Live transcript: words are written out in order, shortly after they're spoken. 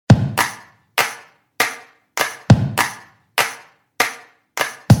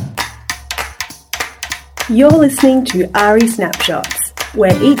You're listening to RE Snapshots,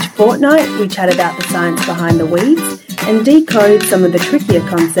 where each fortnight we chat about the science behind the weeds and decode some of the trickier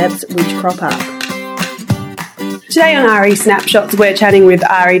concepts which crop up. Today on RE Snapshots, we're chatting with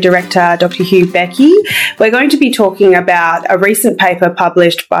RE Director Dr. Hugh Beckie. We're going to be talking about a recent paper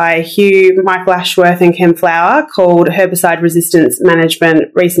published by Hugh, Michael Ashworth and Ken Flower called Herbicide Resistance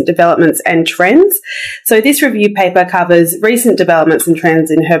Management, Recent Developments and Trends. So this review paper covers recent developments and trends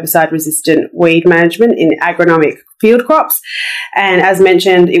in herbicide-resistant weed management in agronomic field crops. And as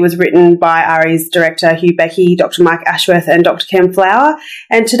mentioned, it was written by RE's Director Hugh Beckie, Dr. Mike Ashworth and Dr. Ken Flower.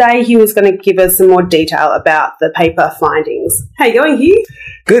 And today Hugh is going to give us some more detail about the paper findings. How are you going, Hugh?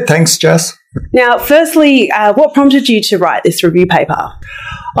 Good, thanks, Jess. Now, firstly, what prompted you to write this review paper?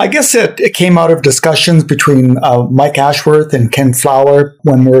 I guess it came out of discussions between Mike Ashworth and Ken Flower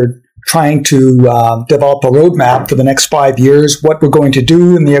when we're trying to develop a roadmap for the next 5 years, what we're going to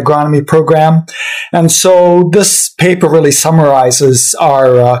do in the agronomy program. And so this paper really summarizes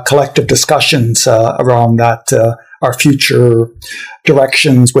our collective discussions around that, our future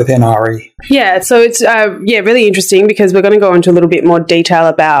directions within RE. Yeah, so it's really interesting because we're going to go into a little bit more detail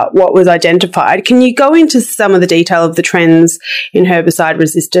about what was identified. Can you go into some of the detail of the trends in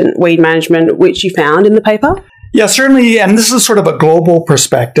herbicide-resistant weed management which you found in the paper? Yeah, certainly. And this is sort of a global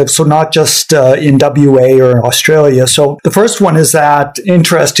perspective, so not just in WA or in Australia. So the first one is that,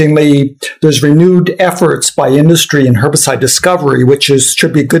 interestingly, there's renewed efforts by industry in herbicide discovery, which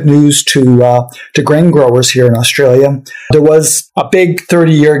should be good news to grain growers here in Australia. There was a big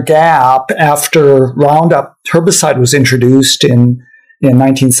 30-year gap after Roundup herbicide was introduced in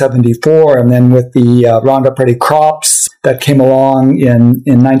 1974, and then with the Roundup Ready crops that came along in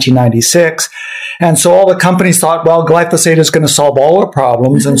 1996. And so all the companies thought, well, glyphosate is going to solve all our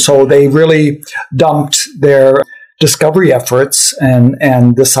problems. And so they really dumped their discovery efforts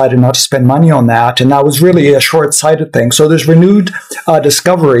and decided not to spend money on that. And that was really a short-sighted thing. So there's renewed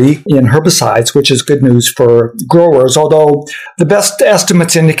discovery in herbicides, which is good news for growers, although the best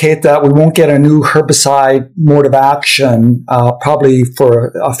estimates indicate that we won't get a new herbicide mode of action probably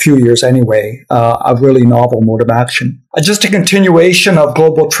for a few years anyway, a really novel mode of action. Just a continuation of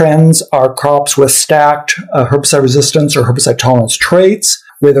global trends are crops with stacked herbicide resistance or herbicide tolerance traits.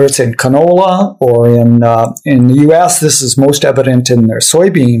 Whether it's in canola or in the U.S., this is most evident in their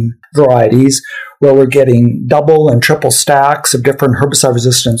soybean varieties, where we're getting double and triple stacks of different herbicide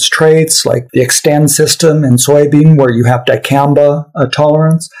resistance traits, like the Extend system in soybean, where you have dicamba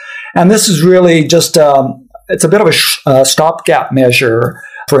tolerance. And this is really just it's a bit of a stopgap measure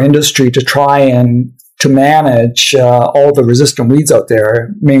for industry to try and to manage all the resistant weeds out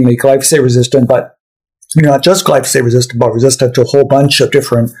there, mainly glyphosate resistant, but not just glyphosate resistant, but resistant to a whole bunch of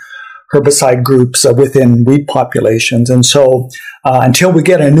different herbicide groups within weed populations. And so until we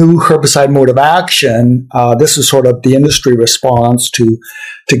get a new herbicide mode of action, this is sort of the industry response to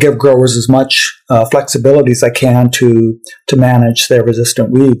give growers as much flexibility as they can to manage their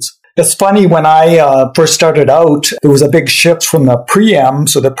resistant weeds. It's funny, when I first started out, there was a big shift from the pre-em,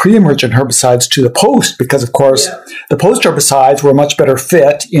 so the pre-emergent herbicides, to the post, because, of course, the post herbicides were a much better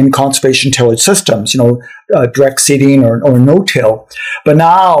fit in conservation tillage systems, direct seeding or no-till. But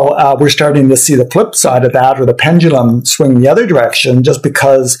now we're starting to see the flip side of that, or the pendulum swing the other direction, just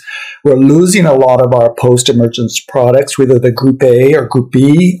because we're losing a lot of our post-emergence products, whether the Group A or Group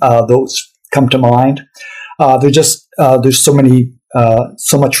B, those come to mind. There's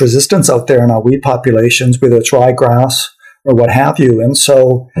so much resistance out there in our weed populations, whether it's ryegrass or what have you. And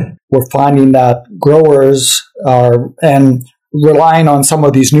so we're finding that growers are relying on some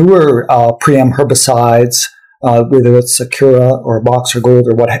of these newer pre-em herbicides, whether it's Sakura or Boxer Gold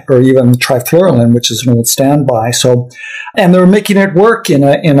or even trifluralin, which is an old standby. So, and they're making it work in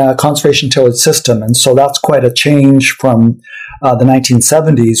a conservation tillage system. And so that's quite a change from the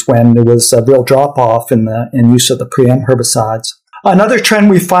 1970s, when there was a real drop-off in use of the pre-em herbicides. Another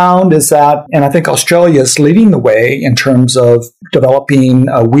trend we found is that, and I think Australia is leading the way in terms of developing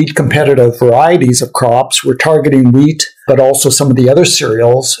weed-competitive varieties of crops. We're targeting wheat, but also some of the other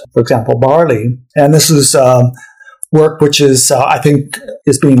cereals, for example, barley. And this is work which is, I think,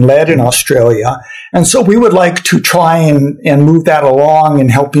 is being led in Australia. And so we would like to try and move that along in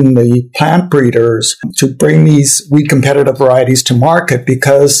helping the plant breeders to bring these weed-competitive varieties to market,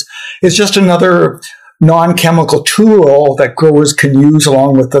 because it's just another non-chemical tool that growers can use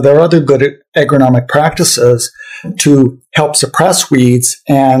along with their other good agronomic practices to help suppress weeds.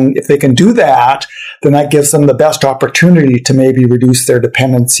 And if they can do that, then that gives them the best opportunity to maybe reduce their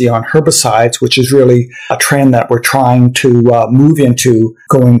dependency on herbicides, which is really a trend that we're trying to move into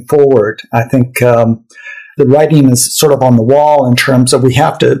going forward. I think the writing is sort of on the wall in terms of we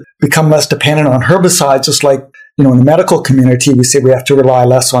have to become less dependent on herbicides, just like, in the medical community, we say we have to rely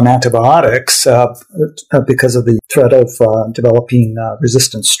less on antibiotics because of the threat of developing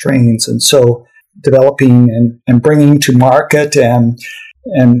resistant strains. And so developing and bringing to market and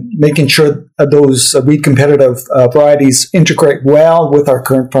making sure those weed competitive varieties integrate well with our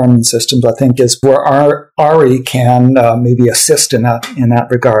current farming systems, I think, is where our ARI can maybe assist in that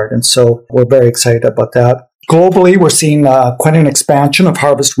regard. And so we're very excited about that. Globally, we're seeing quite an expansion of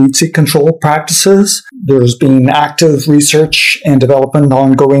harvest weed seed control practices. There's been active research and development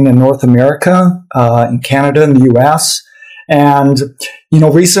ongoing in North America, in Canada, and the US. And,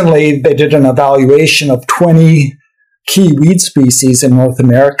 recently they did an evaluation of 20 key weed species in North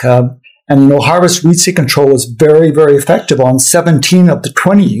America. And, harvest weed seed control was very, very effective on 17 of the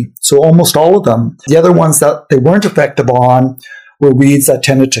 20. So almost all of them. The other ones that they weren't effective on were weeds that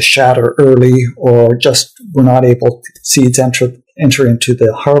tended to shatter early or just were not able to seeds enter into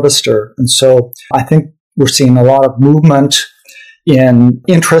the harvester. And so I think we're seeing a lot of movement in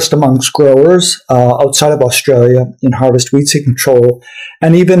interest amongst growers outside of Australia in harvest weed seed control.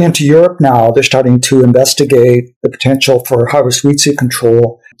 And even into Europe now, they're starting to investigate the potential for harvest weed seed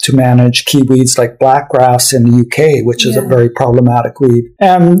control to manage key weeds like blackgrass in the UK, which is a very problematic weed.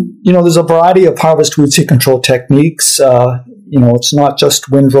 And, there's a variety of harvest weed seed control techniques. It's not just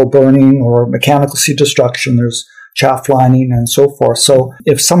windrow burning or mechanical seed destruction. There's chaff lining and so forth. So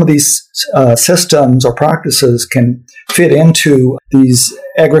if some of these systems or practices can fit into these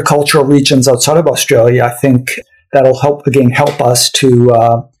agricultural regions outside of Australia, I think that'll help us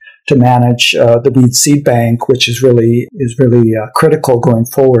to manage the weed seed bank, which is really critical going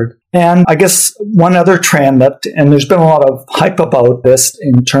forward. And I guess one other trend and there's been a lot of hype about this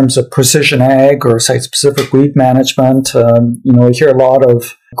in terms of precision ag or site-specific weed management. You hear a lot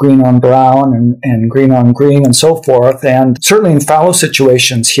of green on brown and green on green and so forth. And certainly in fallow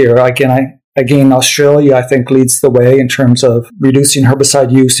situations here, again, Australia, I think, leads the way in terms of reducing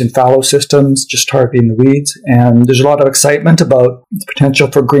herbicide use in fallow systems, just targeting the weeds. And there's a lot of excitement about the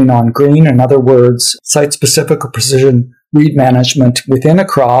potential for green on green. In other words, site-specific or precision weed management within a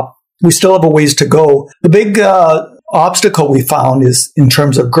crop. We still have a ways to go. The big obstacle we found is in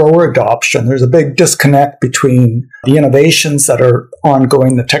terms of grower adoption. There's a big disconnect between the innovations that are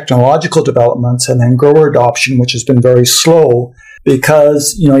ongoing, the technological developments, and then grower adoption, which has been very slow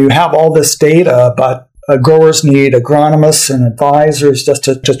because, you have all this data, but growers need agronomists and advisors just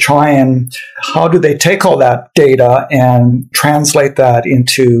to try and how do they take all that data and translate that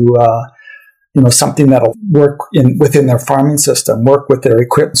into something that'll work within their farming system, work with their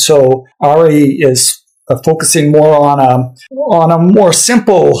equipment. So ARI is focusing more on a more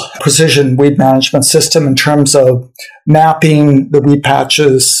simple precision weed management system in terms of mapping the weed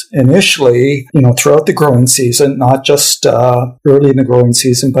patches initially, throughout the growing season, not just early in the growing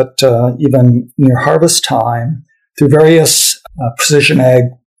season, but even near harvest time through various precision ag,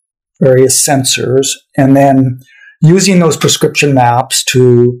 various sensors, and then using those prescription maps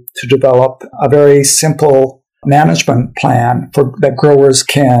to develop a very simple management plan that growers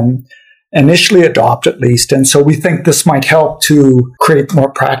can initially adopt at least. And so we think this might help to create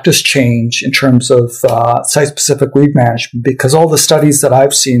more practice change in terms of site-specific weed management, because all the studies that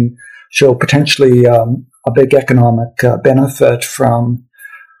I've seen show potentially a big economic benefit from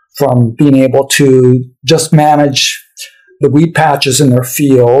being able to just manage the weed patches in their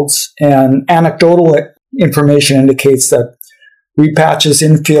fields. And anecdotal information indicates that weed patches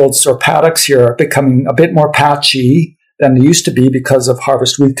in fields or paddocks here are becoming a bit more patchy than they used to be because of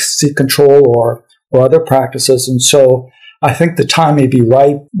harvest weed seed control or other practices. And so I think the time may be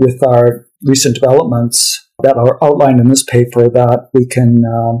right with our recent developments that are outlined in this paper that we can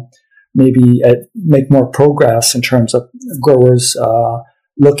maybe make more progress in terms of growers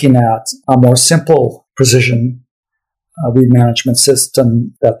looking at a more simple precision weed management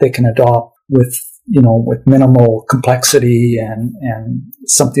system that they can adopt with minimal complexity and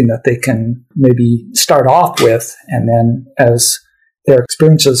something that they can maybe start off with. And then as their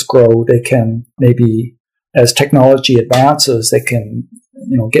experiences grow, they can maybe, as technology advances, they can,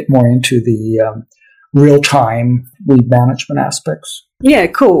 get more into the real-time weed management aspects. Yeah,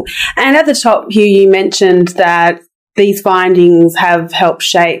 cool. And at the top here, you mentioned that these findings have helped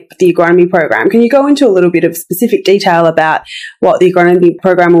shape the agronomy program. Can you go into a little bit of specific detail about what the agronomy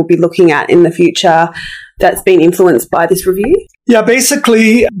program will be looking at in the future that's been influenced by this review? Yeah,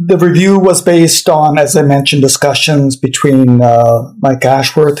 basically, the review was based on, as I mentioned, discussions between Mike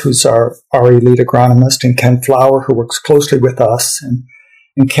Ashworth, who's our RE lead agronomist, and Ken Flower, who works closely with us.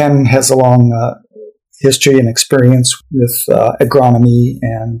 And Ken has a long history and experience with agronomy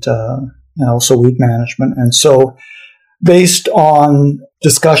and and also weed management. And so based on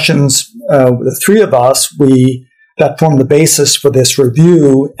discussions with the three of us, that formed the basis for this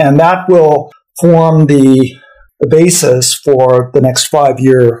review, and that will form the basis for the next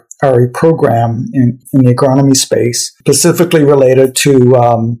 5-year RE program in the agronomy space, specifically related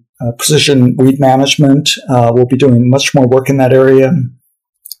to precision weed management. We'll be doing much more work in that area.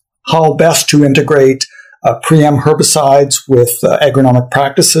 How best to integrate pre-em herbicides with agronomic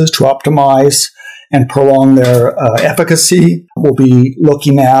practices to optimize and prolong their efficacy. We'll be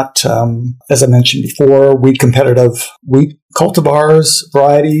looking at, as I mentioned before, weed-competitive wheat cultivars,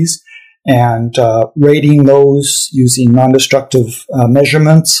 varieties, and rating those using non-destructive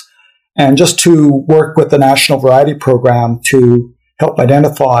measurements. And just to work with the National Variety Program to help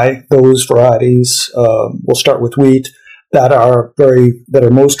identify those varieties. We'll start with wheat that are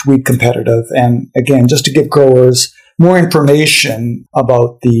most weed competitive. And again, just to give growers more information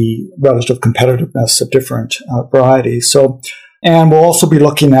about the relative competitiveness of different varieties. And we'll also be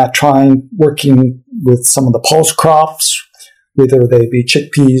looking at working with some of the pulse crops, whether they be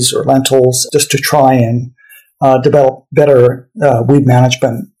chickpeas or lentils, just to try and develop better weed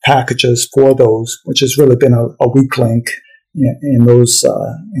management packages for those, which has really been a weak link in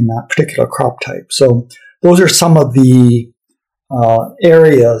that particular crop type. So those are some of the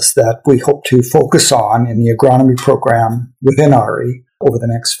areas that we hope to focus on in the agronomy program within RE over the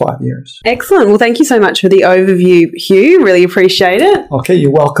next 5 years. Excellent. Well, thank you so much for the overview, Hugh. Really appreciate it. Okay,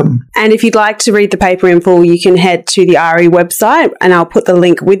 you're welcome. And if you'd like to read the paper in full, you can head to the RE website, and I'll put the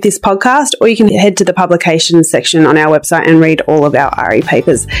link with this podcast, or you can head to the publications section on our website and read all of our RE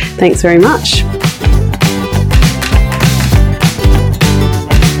papers. Thanks very much.